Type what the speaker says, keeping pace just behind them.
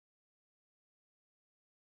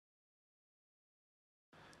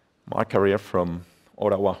Marc Carrier from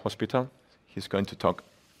Ottawa Hospital. He's going to talk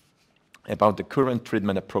about the current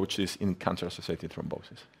treatment approaches in cancer-associated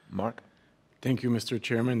thrombosis. Marc? Thank you, Mr.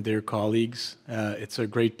 Chairman, dear colleagues. It's a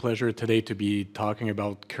great pleasure today to be talking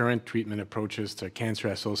about current treatment approaches to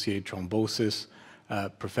cancer-associated thrombosis.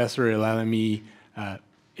 Professor Elalamy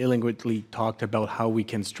eloquently talked about how we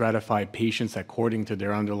can stratify patients according to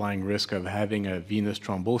their underlying risk of having a venous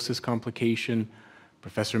thrombosis complication.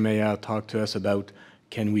 Professor Meyer talked to us about,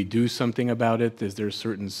 can we do something about it? Is there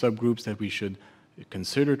certain subgroups that we should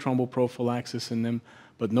consider thromboprophylaxis in them?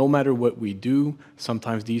 But no matter what we do,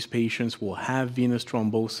 sometimes these patients will have venous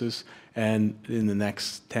thrombosis, and in the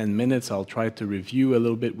next 10 minutes, I'll try to review a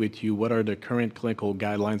little bit with you what are the current clinical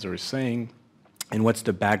guidelines are saying, and what's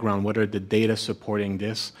the background, what are the data supporting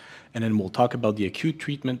this, and then we'll talk about the acute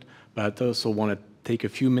treatment, but I also want to take a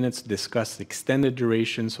few minutes to discuss extended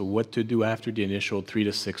duration, so what to do after the initial 3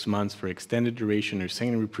 to 6 months for extended duration or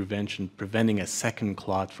secondary prevention, preventing a second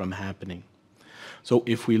clot from happening. So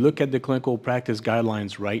if we look at the clinical practice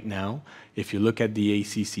guidelines right now, if you look at the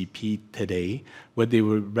ACCP today, what they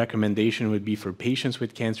would recommendation would be for patients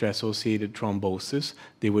with cancer-associated thrombosis,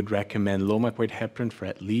 they would recommend low-molecular heparin for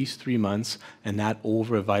at least 3 months, and not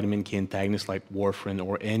over a vitamin K antagonist like warfarin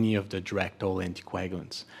or any of the direct oral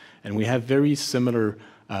anticoagulants. And we have very similar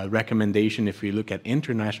recommendation if we look at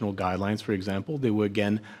international guidelines, for example. They would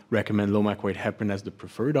again recommend low-molecular heparin as the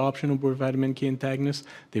preferred option over vitamin K antagonist.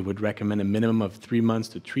 They would recommend a minimum of 3 months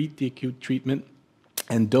to treat the acute treatment.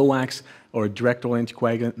 And DOACs, or direct oral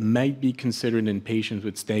anticoagulant, might be considered in patients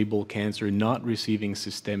with stable cancer not receiving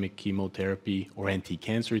systemic chemotherapy or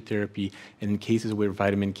anti-cancer therapy, and in cases where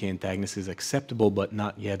vitamin K antagonist is acceptable but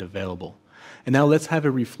not yet available. And now let's have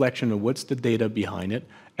a reflection of what's the data behind it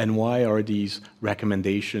and why are these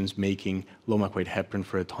recommendations making low-molecular heparin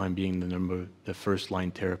for the time being the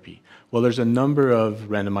first-line therapy. Well, there's a number of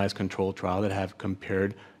randomized controlled trials that have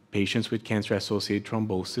compared patients with cancer-associated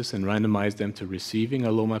thrombosis and randomized them to receiving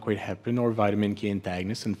a low-molecular heparin or vitamin K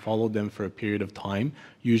antagonist and followed them for a period of time,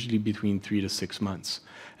 usually between 3 to 6 months.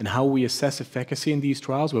 And how we assess efficacy in these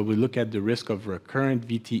trials? Well, we look at the risk of recurrent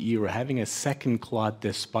VTE or having a second clot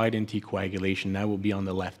despite anticoagulation. That will be on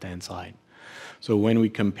the left-hand side. So when we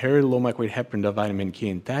compare low-molecular heparin to vitamin K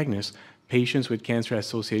antagonist, patients with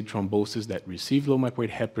cancer-associated thrombosis that received low-molecular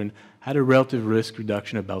heparin had a relative risk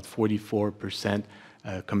reduction of about 44%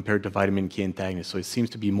 compared to vitamin K antagonist, so it seems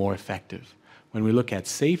to be more effective. When we look at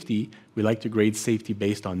safety, we like to grade safety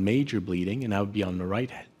based on major bleeding, and that would be on the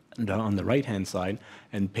right-hand side,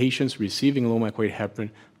 and patients receiving low-molecular heparin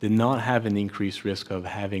did not have an increased risk of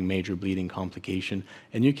having major bleeding complication,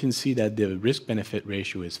 and you can see that the risk-benefit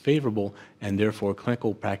ratio is favorable, and therefore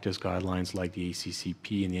clinical practice guidelines like the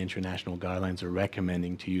ACCP and the international guidelines are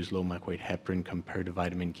recommending to use low-molecular heparin compared to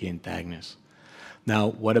vitamin K antagonists. Now,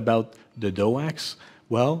 what about the DOACs?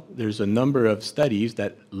 Well, there's a number of studies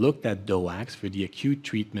that looked at DOACs for the acute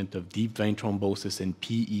treatment of deep vein thrombosis and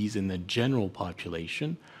PEs in the general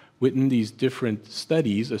population. Within these different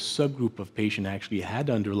studies, a subgroup of patients actually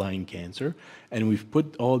had underlying cancer, and we've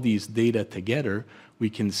put all these data together.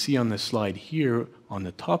 We can see on the slide here on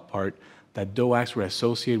the top part that DOACs were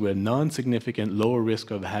associated with a non-significant lower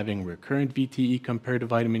risk of having recurrent VTE compared to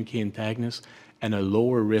vitamin K antagonists, and a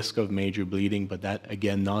lower risk of major bleeding, but that,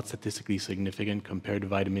 again, not statistically significant compared to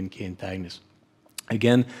vitamin K antagonists.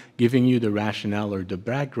 Again, giving you the rationale or the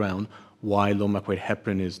background why low-molecular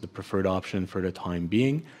heparin is the preferred option for the time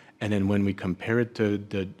being, and then when we compare it to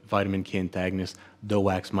the vitamin K antagonist,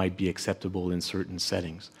 DOACs might be acceptable in certain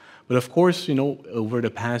settings. But of course, you know, over the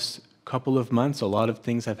past couple of months, a lot of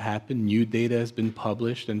things have happened. New data has been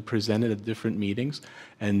published and presented at different meetings,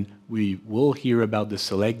 and we will hear about the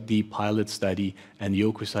SELECT-D pilot study and the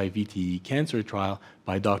Okusai VTE cancer trial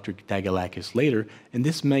by Dr. Tagalakis later, and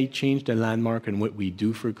this may change the landmark in what we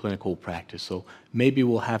do for clinical practice. So maybe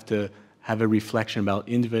we'll have to have a reflection about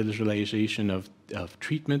individualization of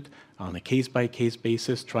treatment on a case-by-case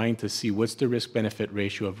basis, trying to see what's the risk-benefit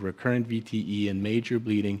ratio of recurrent VTE and major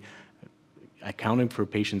bleeding, accounting for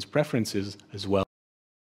patients' preferences as well.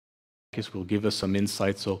 This will give us some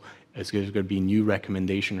insight, so there's going to be new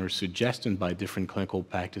recommendation or suggestion by different clinical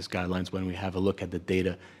practice guidelines when we have a look at the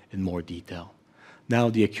data in more detail.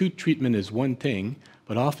 Now, the acute treatment is one thing,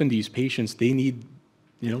 but often these patients, they need,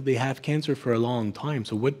 they have cancer for a long time,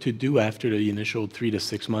 so what to do after the initial 3 to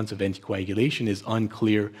 6 months of anticoagulation is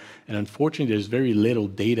unclear, and unfortunately, there's very little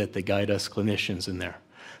data to guide us clinicians in there.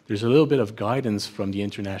 There's a little bit of guidance from the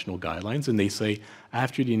international guidelines, and they say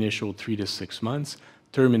after the initial 3 to 6 months,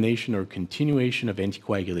 termination or continuation of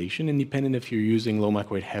anticoagulation, independent if you're using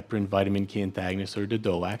low-molecular weight heparin, vitamin K antagonist, or the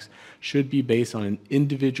DOACs, should be based on an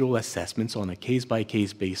individual assessment, so on a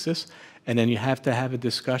case-by-case basis. And then you have to have a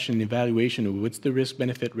discussion, evaluation of what's the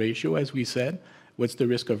risk-benefit ratio, as we said, what's the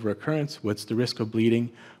risk of recurrence, what's the risk of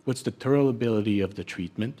bleeding, what's the tolerability of the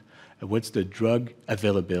treatment, what's the drug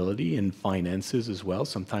availability and finances as well.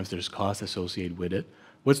 Sometimes there's costs associated with it.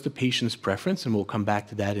 What's the patient's preference, and we'll come back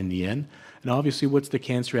to that in the end. And obviously, what's the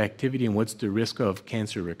cancer activity and what's the risk of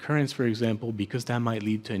cancer recurrence, for example, because that might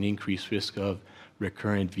lead to an increased risk of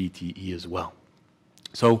recurrent VTE as well.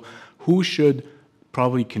 So who should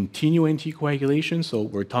probably continue anticoagulation? So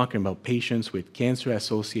we're talking about patients with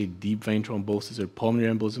cancer-associated deep vein thrombosis or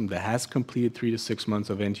pulmonary embolism that has completed 3 to 6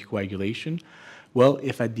 months of anticoagulation. Well,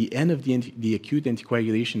 if at the end of the acute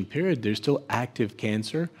anticoagulation period, there's still active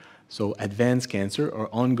cancer, so advanced cancer or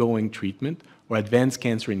ongoing treatment, or advanced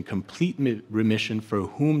cancer in complete remission for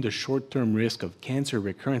whom the short-term risk of cancer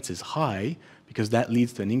recurrence is high, because that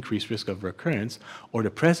leads to an increased risk of recurrence, or the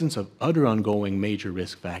presence of other ongoing major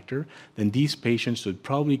risk factor, then these patients should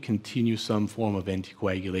probably continue some form of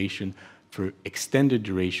anticoagulation for extended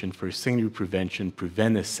duration for secondary prevention,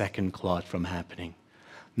 prevent a second clot from happening.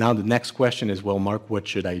 Now the next question is, well, Mark, what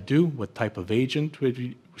should I do? What type of agent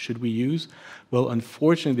should we use? Well,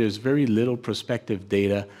 unfortunately, there's very little prospective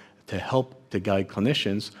data to help to guide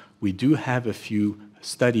clinicians. We do have a few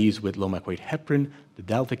studies with low-molecular weight heparin, the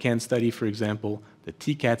DeltaCan study, for example, the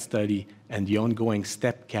TCAT study, and the ongoing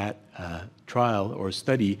STEPCAT trial or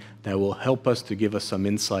study that will help us to give us some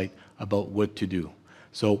insight about what to do.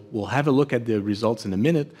 So we'll have a look at the results in a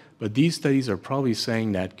minute, but these studies are probably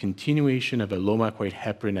saying that continuation of a low-molecular weight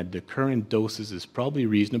heparin at the current doses is probably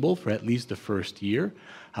reasonable for at least the first year.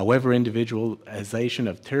 However, individualization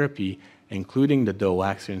of therapy, including the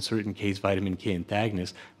DOACs or in certain cases vitamin K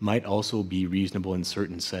antagonists, might also be reasonable in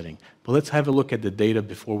certain settings. But let's have a look at the data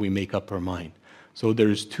before we make up our mind. So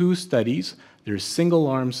there's two studies. There's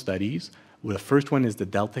single-arm studies. Well, the first one is the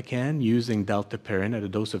DeltaCan using dalteparin at a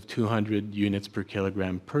dose of 200 units per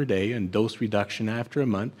kilogram per day and dose reduction after a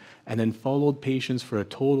month, and then followed patients for a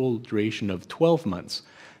total duration of 12 months.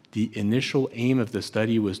 The initial aim of the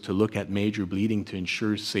study was to look at major bleeding to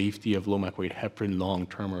ensure safety of low-molecular weight heparin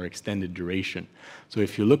long-term or extended duration. So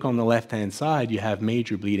if you look on the left-hand side, you have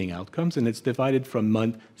major bleeding outcomes, and it's divided from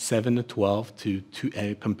month 7 to 12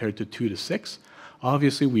 compared to 2 to 6.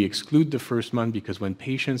 Obviously, we exclude the first month because when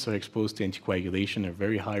patients are exposed to anticoagulation, they're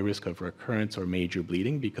very high risk of recurrence or major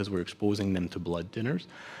bleeding because we're exposing them to blood thinners.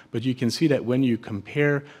 But you can see that when you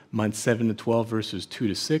compare month 7 to 12 versus 2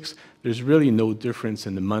 to 6, there's really no difference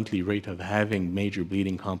in the monthly rate of having major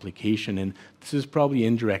bleeding complication, and this is probably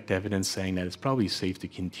indirect evidence saying that it's probably safe to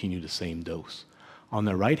continue the same dose. On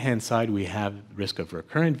the right-hand side, we have risk of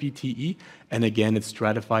recurrent VTE, and again, it's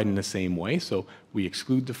stratified in the same way. So we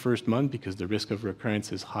exclude the first month because the risk of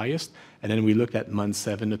recurrence is highest, and then we look at months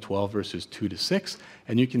 7 to 12 versus 2 to 6,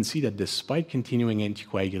 and you can see that despite continuing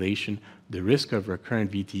anticoagulation, the risk of recurrent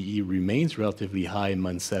VTE remains relatively high in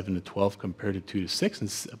months 7 to 12 compared to 2 to 6, and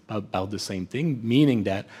it's about the same thing, meaning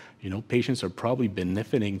that patients are probably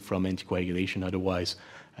benefiting from anticoagulation. Otherwise,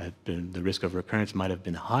 the risk of recurrence might have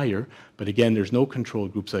been higher, but again, there's no control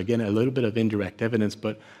group. So again, a little bit of indirect evidence,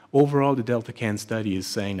 but overall, the DeltaCan study is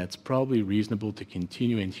saying that's probably reasonable to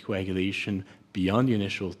continue anticoagulation beyond the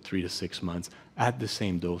initial 3 to 6 months at the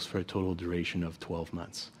same dose for a total duration of 12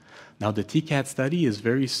 months. Now, the TCAT study is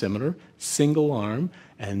very similar, single arm,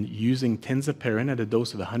 and using tenzaparin at a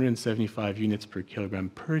dose of 175 units per kilogram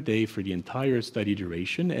per day for the entire study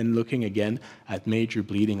duration, and looking again at major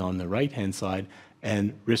bleeding on the right-hand side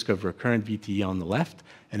and risk of recurrent VTE on the left.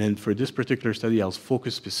 And then for this particular study, I'll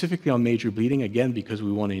focus specifically on major bleeding, again, because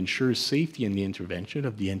we want to ensure safety in the intervention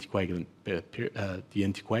of the anticoagulant.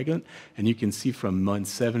 And you can see from month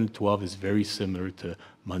 7 to 12 is very similar to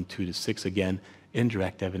month 2 to 6. Again,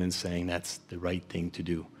 indirect evidence saying that's the right thing to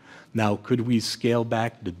do. Now, could we scale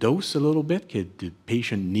back the dose a little bit? Could the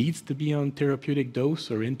patient needs to be on therapeutic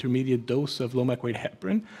dose or intermediate dose of low-molecular weight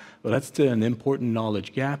heparin? Well, that's an important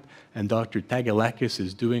knowledge gap, and Dr. Tagalakis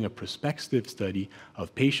is doing a prospective study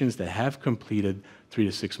of patients that have completed 3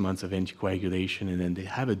 to 6 months of anticoagulation, and then they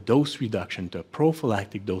have a dose reduction to a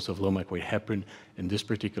prophylactic dose of low-molecular weight heparin, in this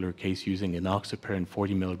particular case using enoxaparin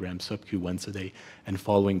 40 milligrams sub-Q once a day and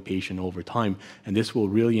following patient over time. And this will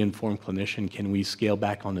really inform clinician, can we scale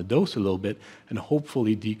back on the dose a little bit and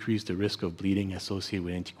hopefully decrease the risk of bleeding associated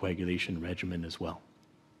with anticoagulation regimen as well.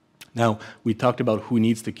 Now, we talked about who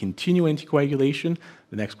needs to continue anticoagulation.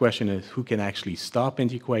 The next question is who can actually stop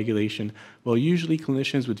anticoagulation? Well, usually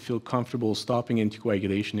clinicians would feel comfortable stopping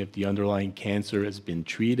anticoagulation if the underlying cancer has been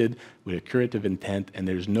treated with a curative intent and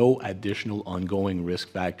there's no additional ongoing risk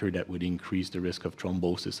factor that would increase the risk of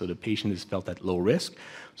thrombosis. So the patient is felt at low risk.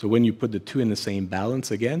 So when you put the two in the same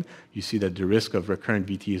balance again, you see that the risk of recurrent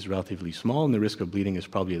VT is relatively small and the risk of bleeding is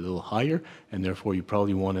probably a little higher, and therefore you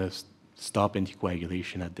probably want to stop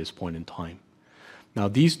anticoagulation at this point in time. Now,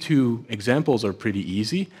 these two examples are pretty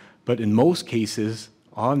easy, but in most cases,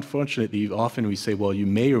 unfortunately, often we say, well, you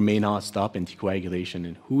may or may not stop anticoagulation.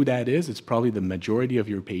 And who that is, it's probably the majority of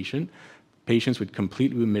your patients with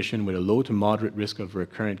complete remission with a low to moderate risk of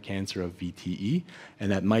recurrent cancer of VTE,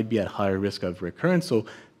 and that might be at higher risk of recurrence. So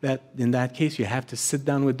that in that case, you have to sit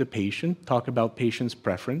down with the patient, talk about patient's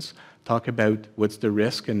preference, talk about what's the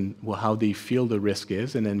risk and how they feel the risk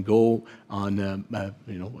is, and then go on,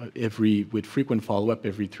 with frequent follow-up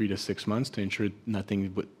every 3 to 6 months to ensure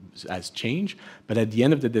nothing has changed. But at the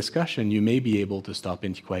end of the discussion, you may be able to stop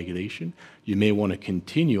anticoagulation. You may want to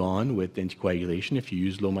continue on with anticoagulation if you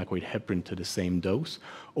use low molecular weight heparin to the same dose,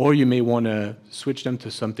 or you may want to switch them to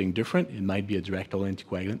something different. It might be a direct oral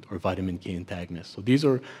anticoagulant or vitamin K antagonist. So these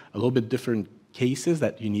are a little bit different cases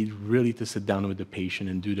that you need really to sit down with the patient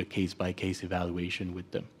and do the case-by-case evaluation with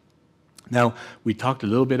them. Now, we talked a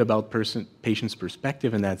little bit about patient's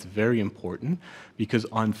perspective, and that's very important because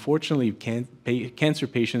unfortunately, cancer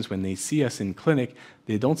patients, when they see us in clinic,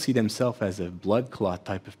 they don't see themselves as a blood clot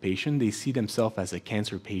type of patient. They see themselves as a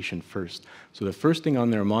cancer patient first. So the first thing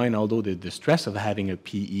on their mind, although the distress of having a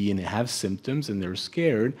PE and they have symptoms and they're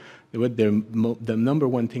scared, the number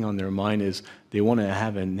one thing on their mind is they want to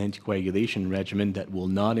have an anticoagulation regimen that will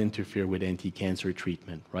not interfere with anti-cancer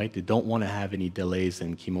treatment, right? They don't want to have any delays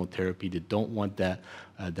in chemotherapy. They don't want that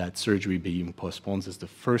surgery being postponed. That's the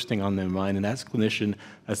first thing on their mind, and as a clinician,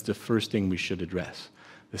 that's the first thing we should address.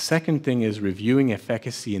 The second thing is reviewing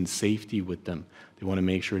efficacy and safety with them. They want to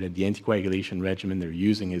make sure that the anticoagulation regimen they're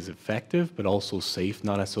using is effective, but also safe,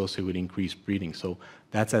 not associated with increased bleeding. So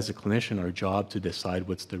that's, as a clinician, our job to decide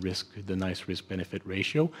what's the risk, the nice risk-benefit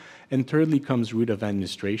ratio. And thirdly comes route of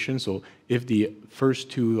administration. So if the first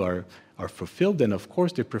two are fulfilled, then of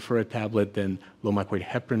course they prefer a tablet than low molecular weight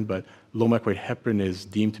heparin, but low molecular weight heparin is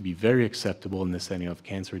deemed to be very acceptable in the setting of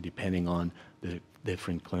cancer, depending on the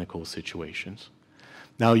different clinical situations.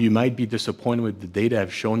 Now, you might be disappointed with the data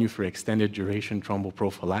I've shown you for extended duration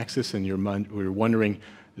thromboprophylaxis, and we're wondering,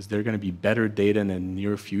 is there going to be better data in the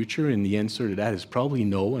near future? And the answer to that is probably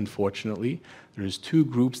no, unfortunately. There's two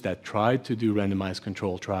groups that tried to do randomized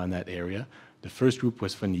control trial in that area. The first group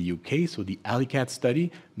was from the UK, so the ALICAT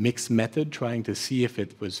study, mixed method, trying to see if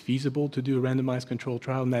it was feasible to do a randomized control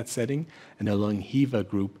trial in that setting. And the LONGHIVA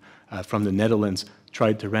group from the Netherlands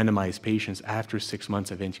tried to randomize patients after 6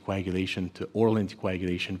 months of anticoagulation to oral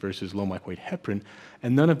anticoagulation versus low molecular weight heparin.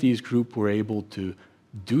 And none of these groups were able to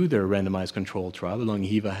do their randomized control trial. The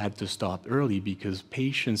LONGHIVA had to stop early because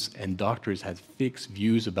patients and doctors had fixed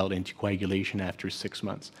views about anticoagulation after 6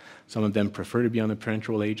 months. Some of them prefer to be on a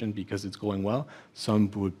parenteral agent because it's going well. Some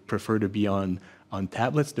would prefer to be on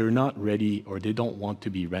tablets. They're not ready, or they don't want to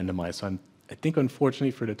be randomized. So I think,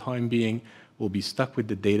 unfortunately, for the time being, we'll be stuck with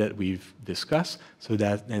the data that we've discussed, so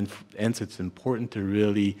that, and hence it's important to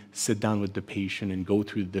really sit down with the patient and go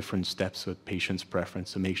through the different steps with patient's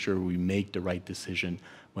preference to make sure we make the right decision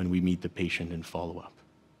when we meet the patient in follow-up.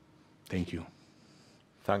 Thank you.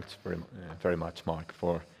 Thanks very much, Marc,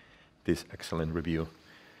 for this excellent review.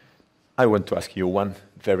 I want to ask you one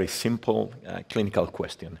very simple clinical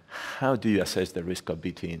question. How do you assess the risk of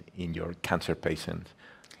VT in your cancer patients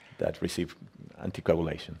that receive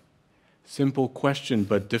anticoagulation? Simple question,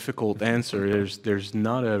 but difficult answer. There's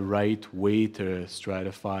not a right way to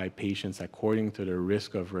stratify patients according to the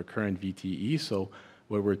risk of recurrent VTE. So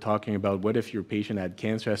what we're talking about, what if your patient had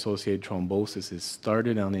cancer-associated thrombosis, is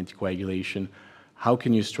started on anticoagulation? How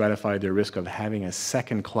can you stratify the risk of having a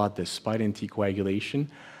second clot despite anticoagulation?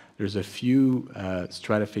 There's a few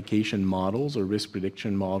stratification models or risk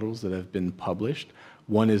prediction models that have been published.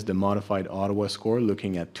 One is the modified Ottawa score,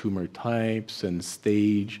 looking at tumor types and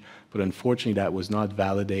stage, but unfortunately that was not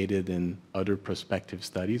validated in other prospective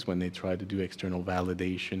studies when they tried to do external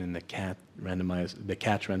validation in the CAT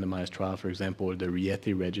randomized trial, for example, or the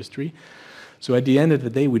Rieti registry. So at the end of the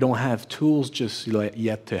day, we don't have tools just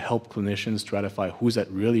yet to help clinicians stratify who's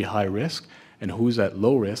at really high risk and who's at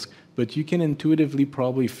low risk, but you can intuitively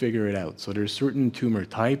probably figure it out. So there's certain tumor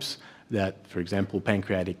types that, for example,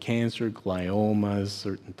 pancreatic cancer, gliomas,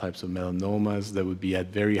 certain types of melanomas that would be at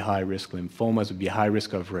very high risk, lymphomas would be high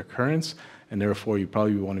risk of recurrence, and therefore you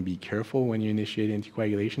probably want to be careful when you initiate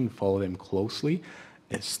anticoagulation, follow them closely.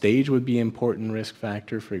 A stage would be an important risk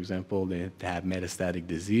factor. For example, they have metastatic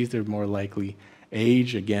disease, they're more likely.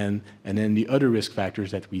 Age, again, and then the other risk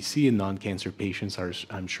factors that we see in non-cancer patients are,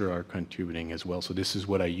 I'm sure, are contributing as well. So this is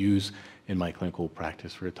what I use in my clinical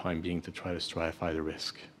practice for the time being to try to stratify the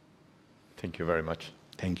risk. Thank you very much.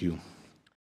 Thank you.